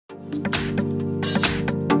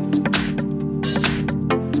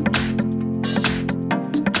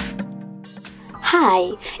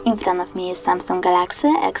Hi! In front of me is Samsung Galaxy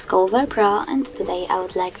XCover Pro, and today I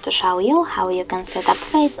would like to show you how you can set up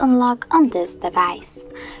face unlock on this device.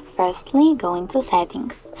 Firstly, go into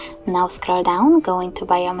Settings. Now scroll down, go into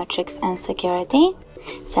Biometrics and Security,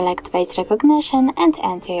 select Face Recognition and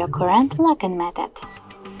enter your current login method.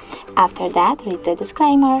 After that, read the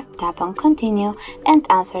disclaimer, tap on Continue and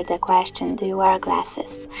answer the question, do you wear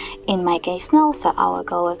glasses? In my case, no, so I will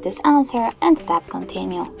go with this answer and tap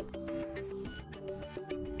Continue.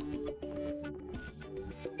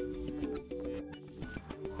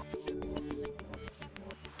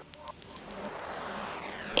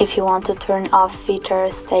 If you want to turn off feature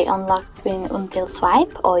Stay on lock screen until swipe,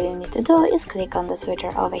 all you need to do is click on the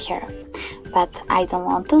switcher over here. But I don't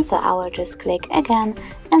want to, so I will just click again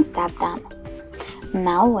and tap Done.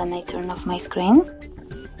 Now when I turn off my screen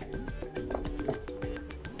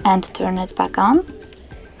and turn it back on,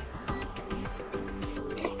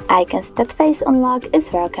 I can see that face unlock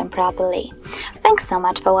is working properly. Thanks so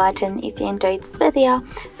much for watching. If you enjoyed this video,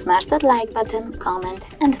 smash that like button, comment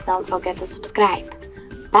and don't forget to subscribe.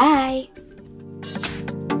 Bye!